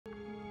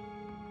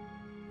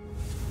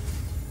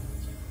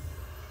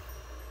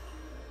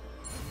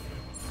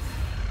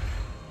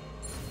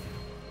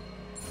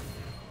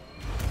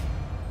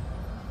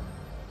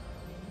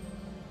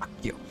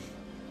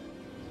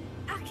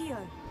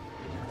Revelio!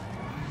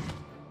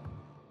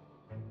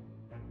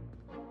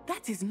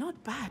 That is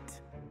not bad.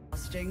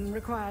 Casting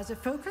requires a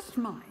focused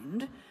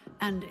mind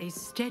and a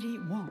steady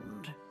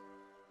wand.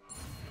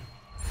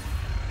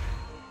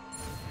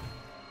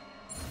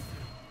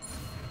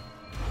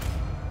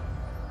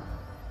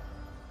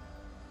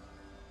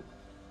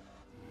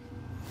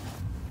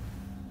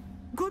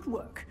 Good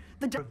work.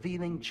 The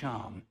revealing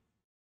charm.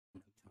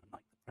 No time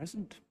like the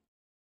present.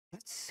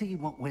 Let's see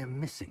what we're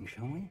missing,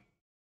 shall we?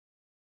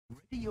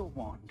 Ready your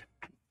wand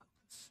and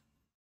focus.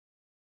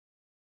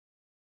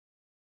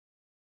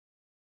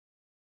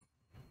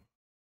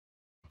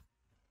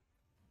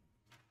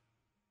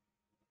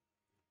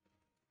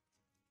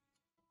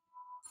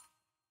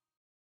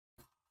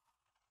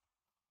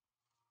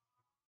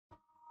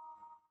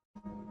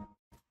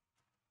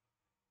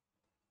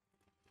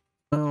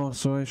 Oh,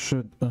 so I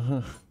should...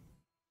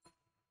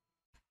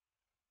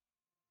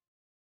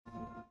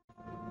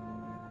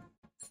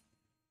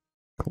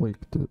 Click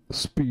the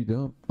speed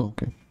up.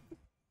 Okay.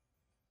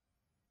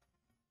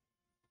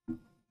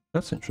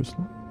 That's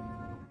interesting.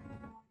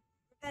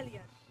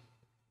 Revelio.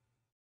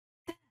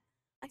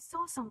 I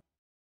saw something.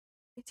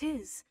 It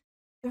is.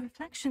 The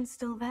reflection's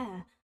still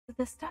there, but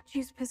the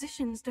statue's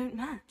positions don't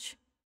match.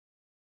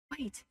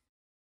 Wait.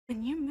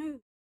 When you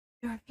moved,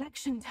 the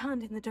reflection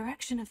turned in the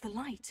direction of the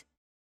light.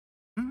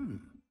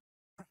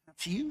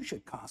 Perhaps you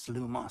should cast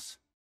Lumos.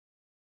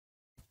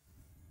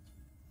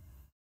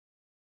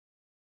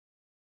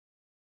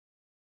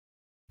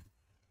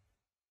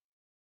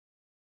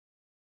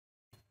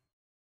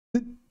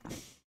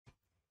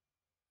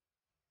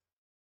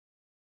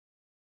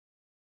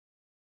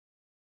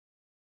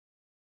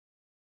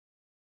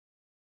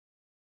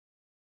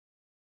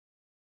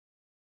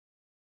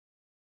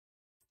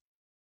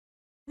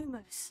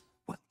 Lumos.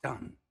 Well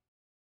done.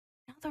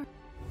 Another.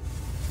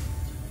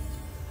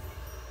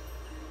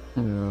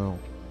 Yeah.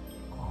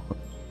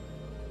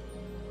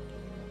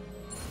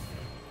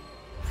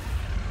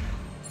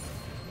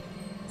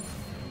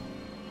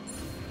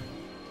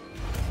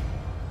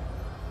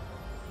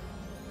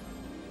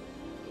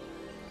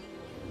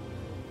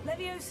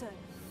 Levioso.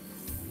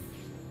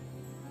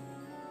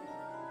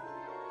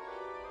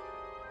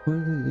 Why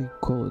did they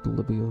call it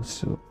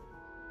Levioso?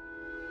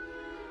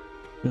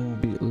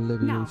 Shouldn't be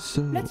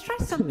Levioso. Now, let's try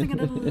something a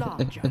little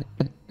larger. God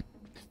damn it.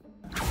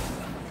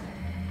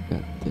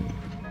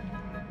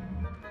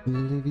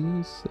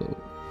 Levioso.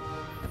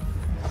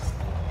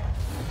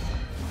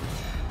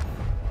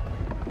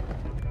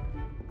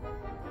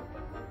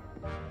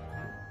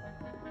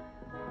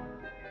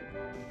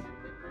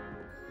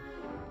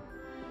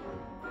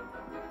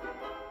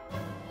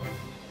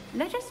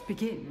 Let us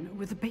begin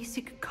with the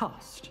basic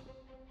cast.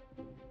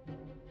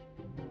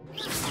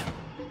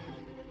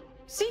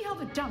 See how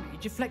the dummy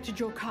deflected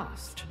your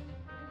cast?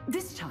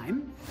 This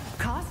time,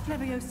 cast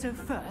Levioso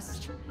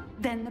first,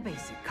 then the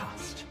basic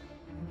cast.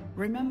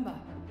 Remember,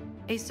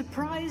 a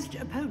surprised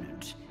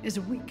opponent is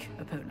a weak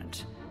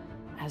opponent,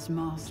 as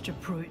Master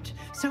Pruitt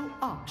so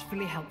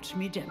artfully helped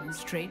me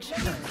demonstrate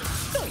earlier.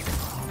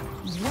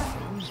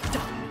 Well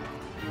done.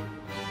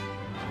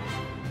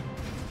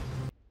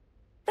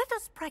 Let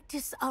us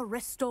practice our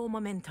Restore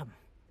Momentum.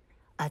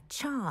 A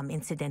charm,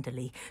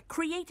 incidentally,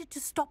 created to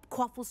stop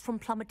Quaffles from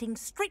plummeting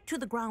straight to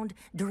the ground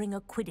during a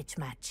Quidditch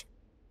match.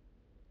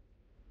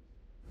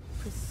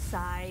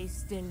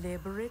 Precise,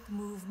 deliberate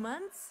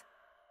movements.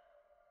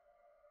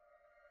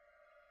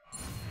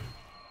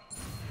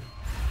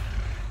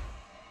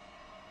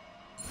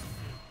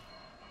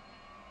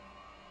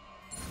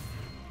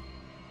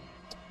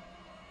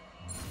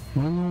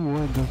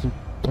 Why does it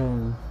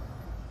turn?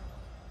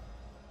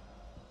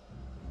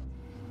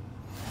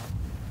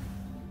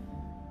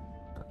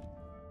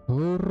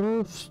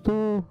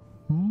 Resto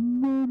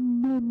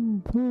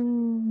momentum.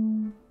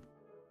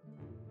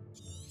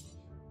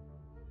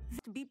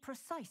 Be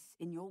precise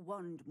in your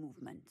wand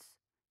movements.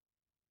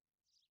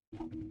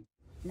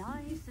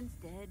 Nice and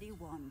steady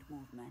wand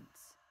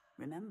movements.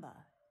 Remember,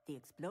 the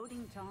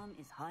exploding charm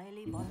is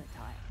highly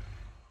volatile.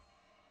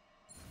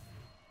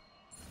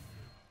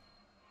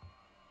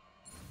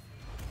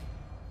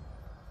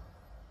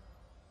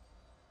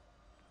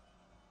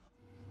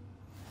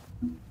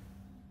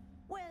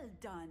 Well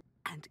done.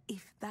 And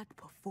if that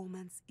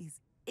performance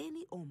is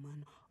any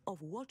omen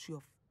of what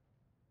you're...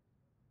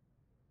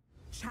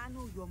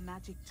 Channel your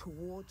magic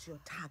towards your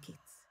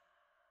targets.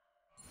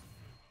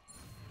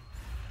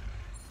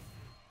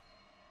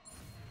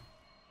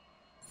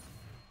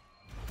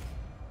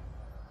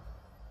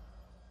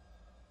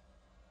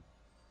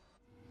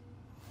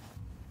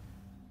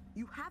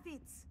 You have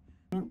it.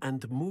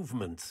 And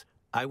movements.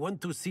 I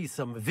want to see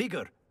some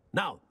vigor.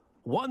 Now,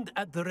 wand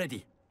at the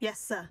ready. Yes,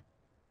 sir.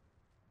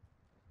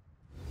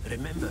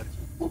 Remember,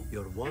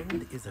 your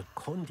wand is a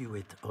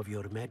conduit of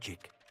your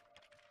magic.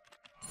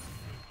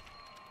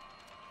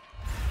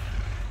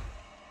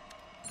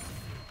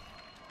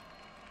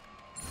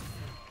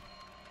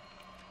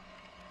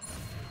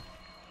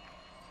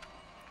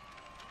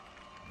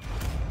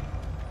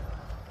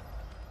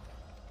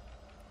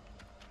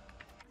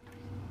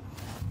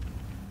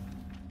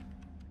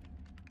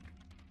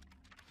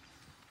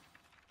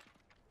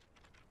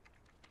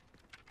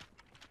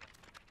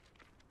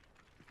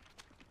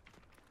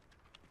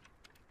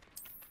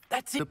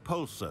 That's The it.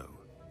 pulso.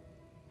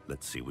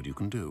 Let's see what you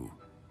can do.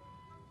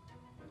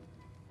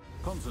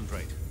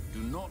 Concentrate. Do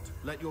not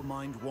let your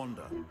mind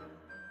wander.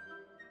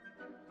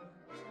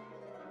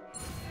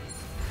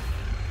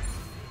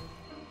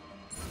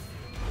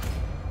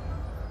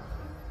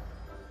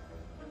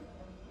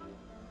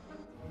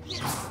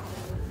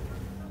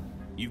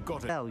 You've got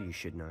it. Spell you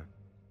should know.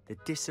 The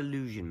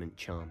disillusionment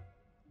charm.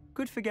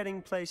 Good for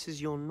getting places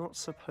you're not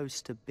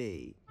supposed to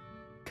be.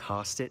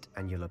 Cast it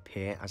and you'll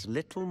appear as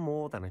little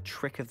more than a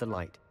trick of the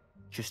light,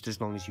 just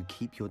as long as you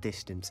keep your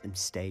distance and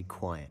stay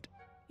quiet.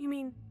 You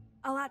mean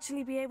I'll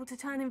actually be able to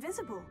turn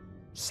invisible?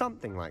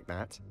 Something like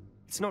that.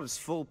 It's not as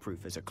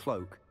foolproof as a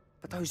cloak,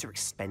 but those are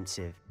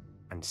expensive.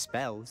 And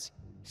spells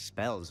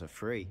are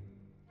free.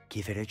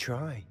 Give it a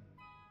try.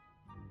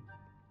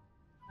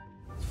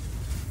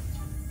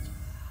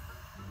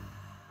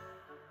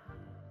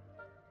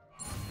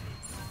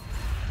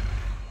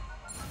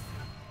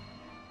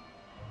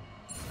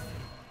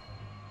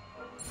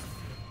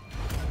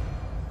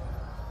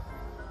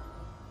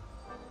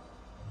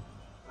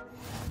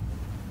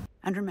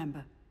 And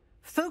remember,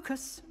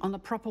 focus on the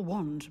proper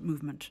wand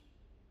movement.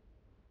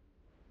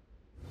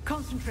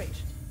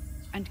 Concentrate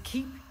and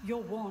keep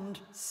your wand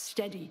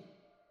steady.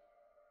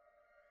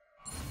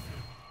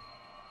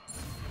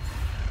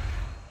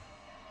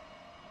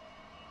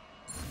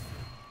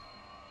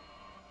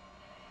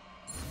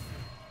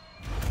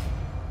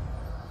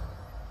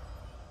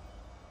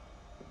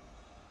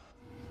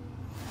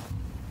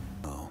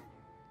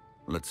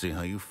 Let's see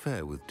how you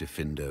fare with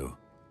Diffindo.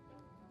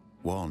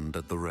 Wand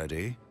at the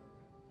ready.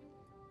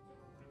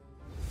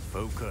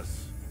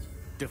 Focus.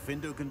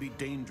 Diffindo can be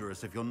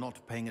dangerous if you're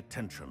not paying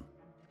attention.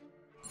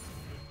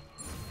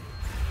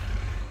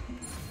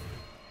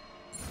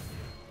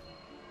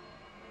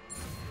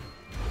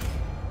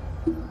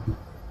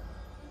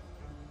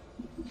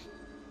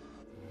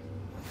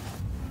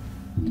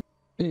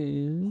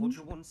 Hold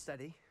your wand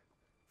steady.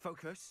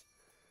 Focus.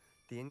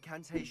 The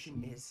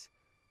incantation is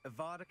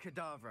Avada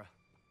Kedavra.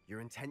 Your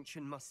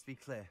intention must be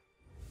clear.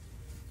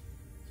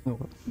 Oh.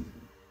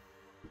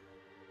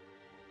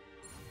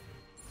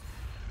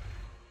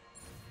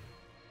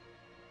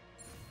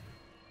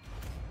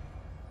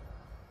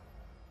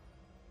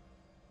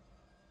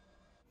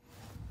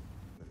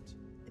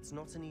 It's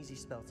not an easy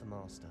spell to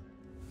master.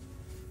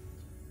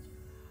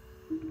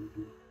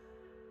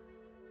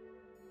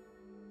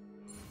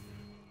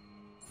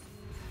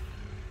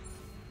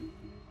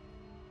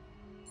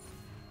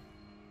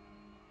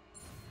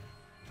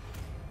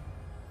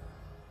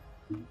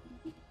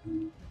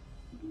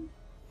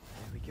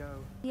 There we go.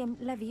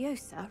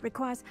 Leviosa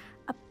requires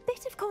a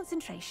bit of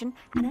concentration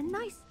and a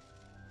nice...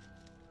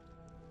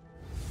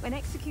 When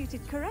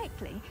executed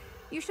correctly,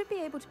 you should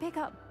be able to pick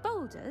up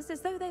boulders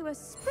as though they were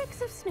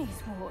sprigs of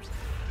sneezewort.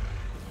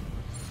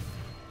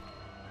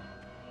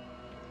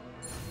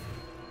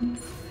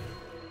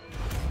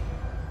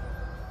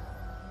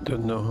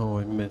 Don't know how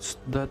I missed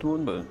that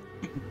one, but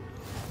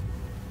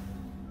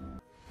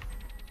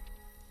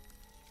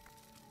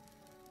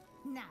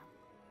Now,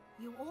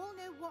 you all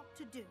know what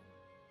to do.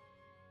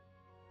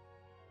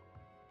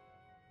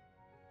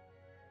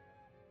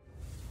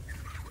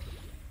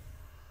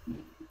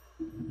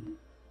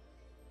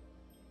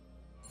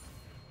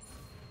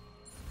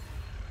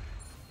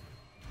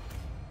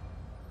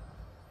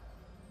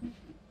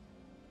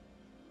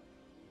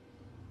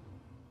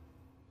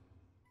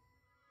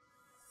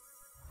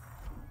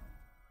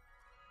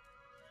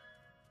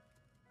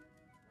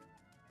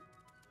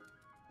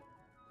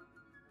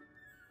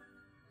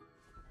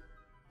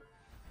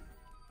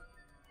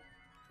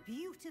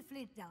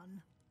 Beautifully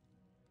done.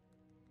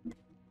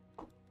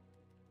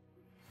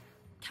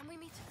 Can we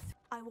meet?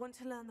 I want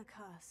to learn the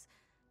curse,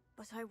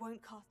 but I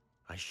won't cast.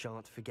 I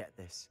shan't forget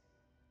this.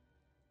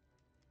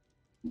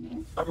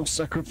 I'm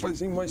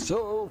sacrificing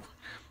myself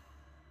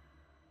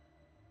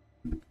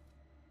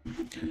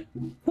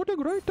for the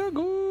greater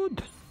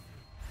good.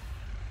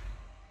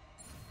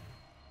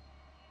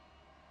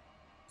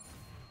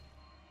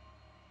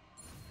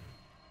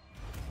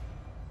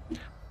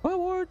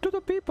 Power to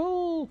the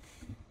people.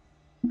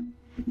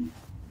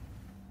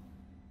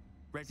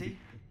 Ready?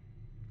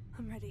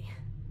 I'm ready.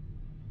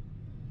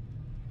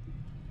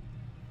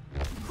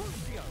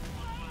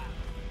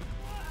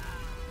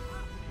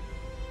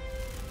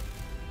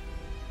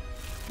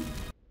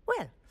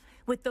 Well,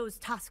 with those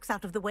tasks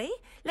out of the way,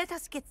 let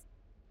us get...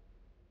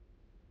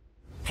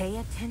 Pay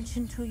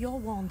attention to your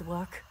wand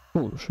work.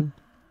 Oh shit.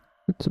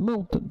 It's a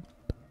mountain.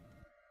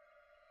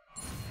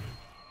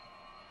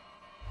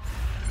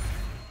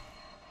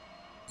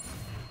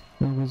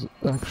 That was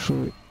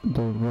actually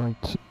the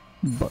right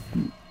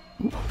button,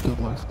 not the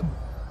left one.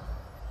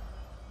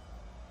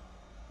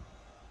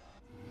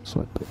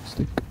 Swipe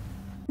stick.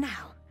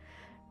 Now,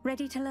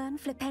 ready to learn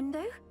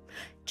Flipendo?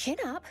 Chin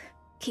up,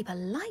 keep a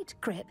light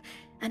grip,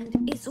 and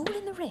it's all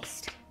in the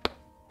wrist.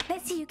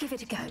 Let's see you give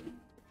it a go.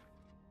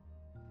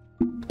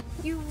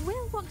 You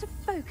will want to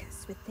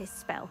focus with this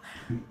spell.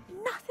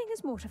 Nothing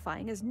as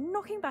mortifying as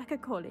knocking back a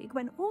colleague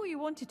when all you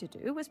wanted to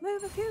do was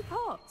move a few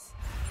pots.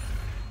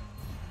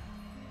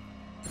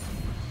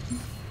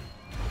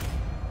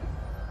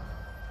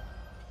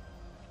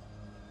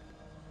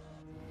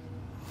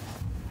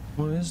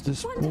 What is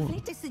this Wonderfully.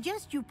 sport? I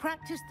suggest you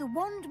practice the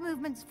wand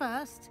movements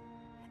first,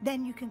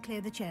 then you can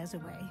clear the chairs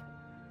away.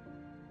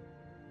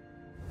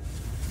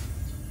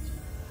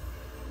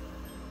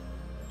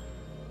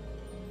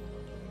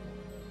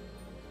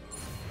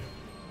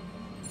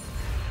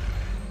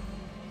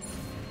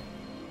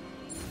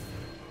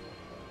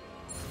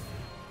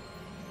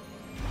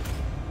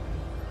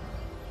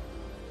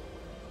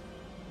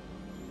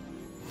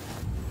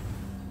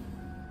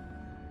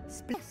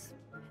 Yes,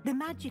 the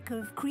magic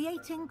of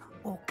creating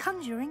or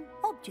conjuring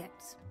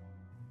objects.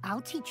 I'll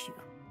teach you.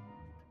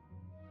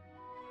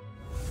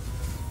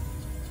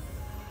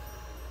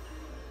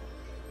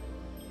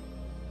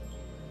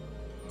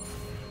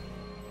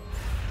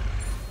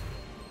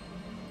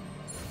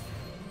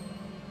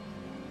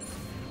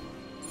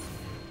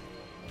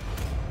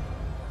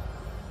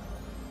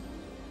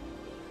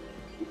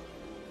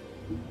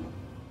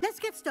 Let's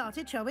get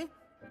started, shall we?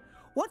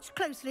 Watch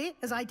closely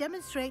as I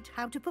demonstrate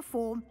how to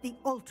perform the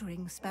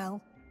altering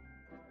spell.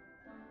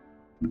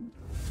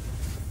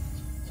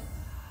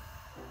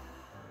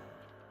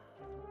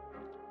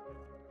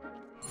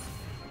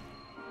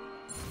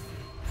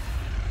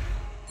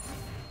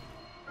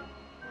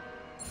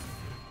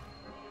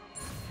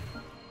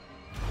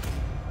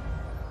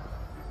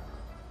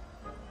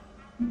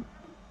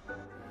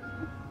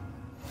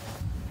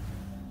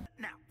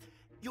 Now,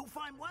 you'll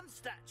find one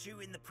statue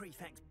in the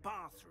prefect's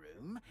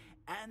bathroom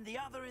and the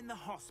other in the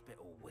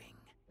hospital wing.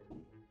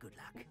 Good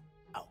luck.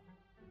 Oh,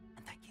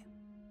 and thank you.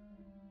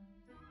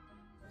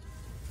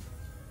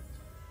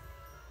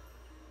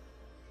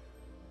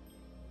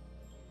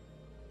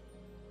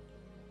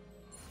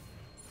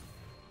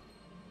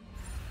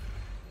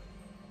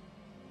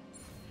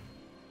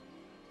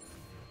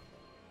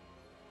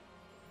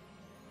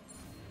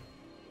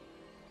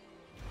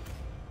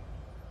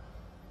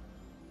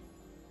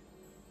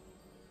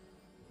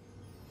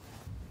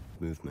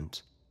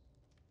 Movement.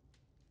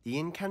 The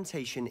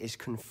incantation is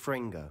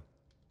Confringo.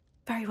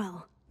 Very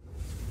well.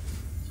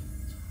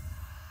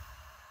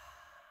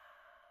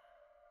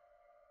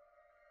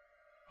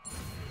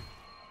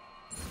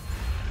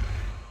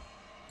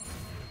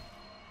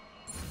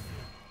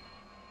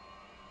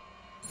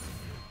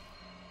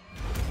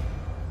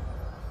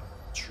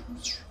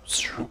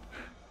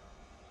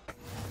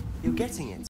 You're getting it.